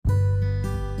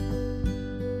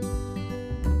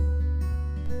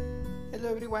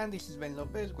everyone, this is Ben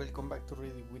Lopez. Welcome back to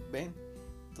Reading with Ben.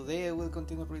 Today I will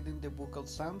continue reading the book of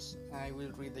Psalms. I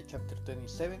will read the chapter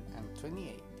 27 and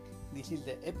 28. This is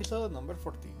the episode number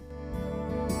 14.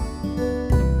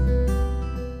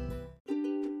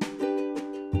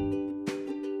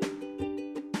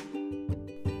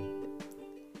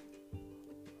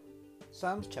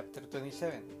 Psalms chapter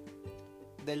 27.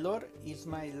 The Lord is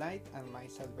my light and my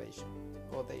salvation.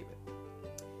 O David.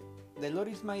 The Lord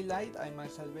is my light and my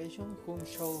salvation, whom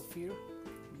shall fear?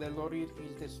 The Lord is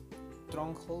the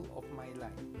stronghold of my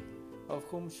life. Of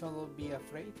whom shall I be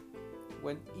afraid?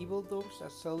 When evildoers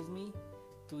assault me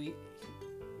to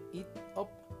eat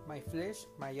up my flesh,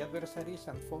 my adversaries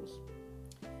and foes,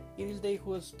 it is they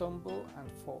who stumble and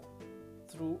fall,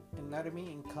 through an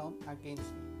army encamped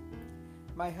against me.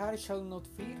 My heart shall not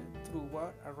fear, through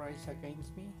war arise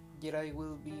against me, yet I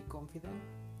will be confident.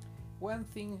 One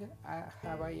thing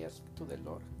have I asked to the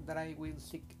Lord, that I will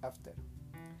seek after,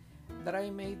 that I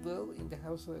may dwell in the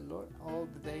house of the Lord all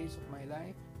the days of my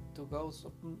life, to gaze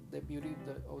upon the beauty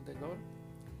of the Lord,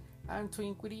 and to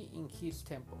inquire in his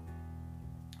temple.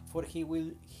 For he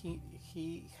will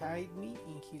hide me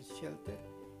in his shelter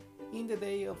in the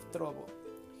day of trouble.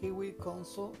 He will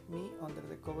console me under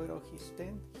the cover of his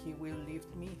tent. He will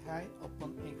lift me high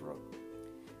upon a rock.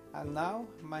 And now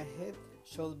my head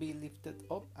shall be lifted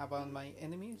up above my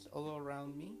enemies all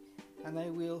around me, and I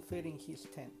will feed in his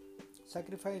tent.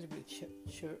 Sacrifice with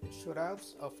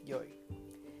shouts of joy.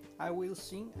 I will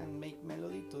sing and make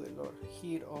melody to the Lord.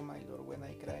 Hear, O my Lord, when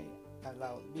I cry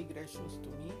aloud. Be gracious to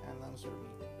me and answer me.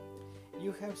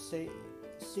 You have said,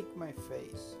 seek my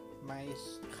face. My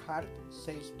heart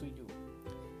says to you,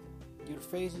 your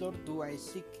face, Lord, do I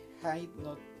seek. Hide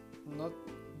not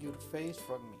your face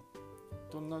from me.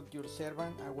 Turn not your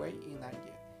servant away in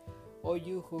anger. O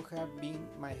you who have been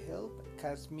my help,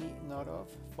 cast me not off,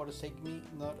 forsake me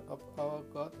not, O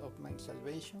God of my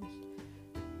salvation.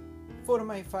 For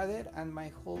my father and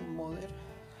my whole mother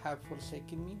have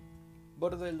forsaken me,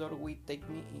 but the Lord will take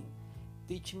me in.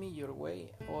 Teach me your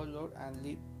way, O Lord, and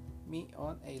lead me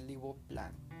on a level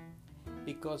plan.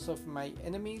 Because of my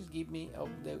enemies, give me up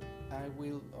I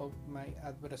will of my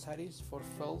adversaries, for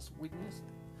false witness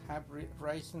have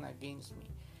risen against me,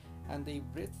 and they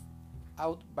breathe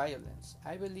out violence.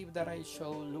 I believe that I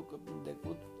shall look upon the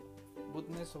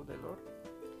goodness of the Lord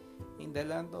in the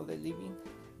land of the living.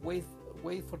 Wait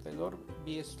for the Lord,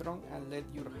 be strong, and let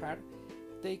your heart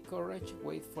take courage.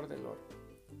 Wait for the Lord.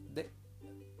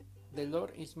 The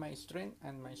Lord is my strength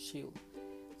and my shield.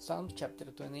 Psalm chapter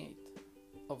 28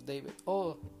 of David.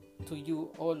 Oh, to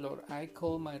you, O Lord, I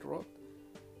call my rock.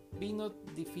 Be not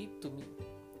defeat to me.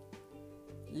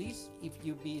 Lest if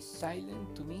you be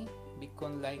silent to me,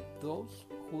 become like those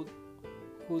who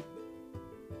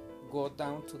go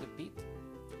down to the pit.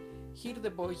 Hear the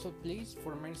voice of pleas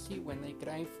for mercy when I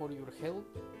cry for your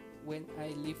help, when I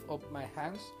lift up my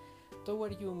hands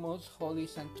toward your most holy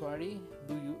sanctuary.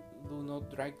 Do not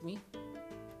drag me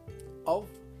off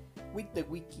with the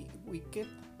wicked,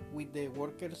 with the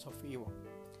workers of evil,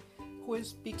 who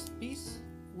speaks peace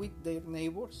with their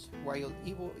neighbors while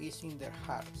evil is in their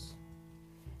hearts.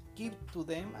 Give to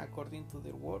them according to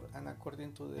their word and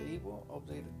according to the evil of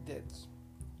their deeds.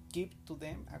 Give to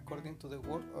them according to the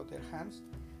work of their hands.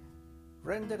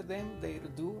 Render them their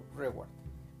due reward,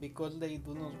 because they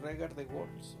do not regard the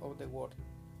words of the word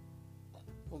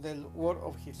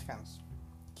of his hands.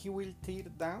 He will tear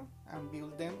down and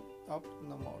build them up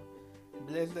no more.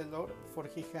 Bless the Lord, for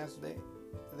he has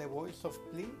the voice of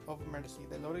plea of mercy.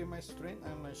 The Lord is my strength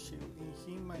and my shield.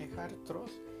 In him my heart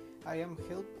trusts. I am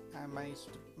helped, and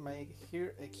my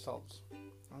ear exalts.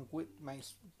 And with my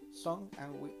song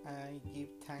I give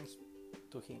thanks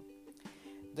to him.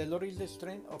 The Lord is the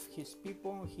strength of his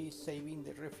people. He is saving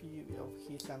the refuge of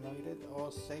his anointed.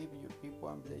 Oh, save your people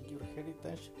and let your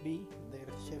heritage be their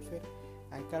shepherd,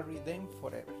 and carry them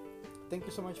forever. Thank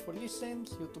you so much for listening.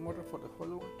 See you tomorrow for the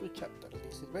follow-up to chapter.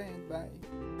 This is Ben. Bye.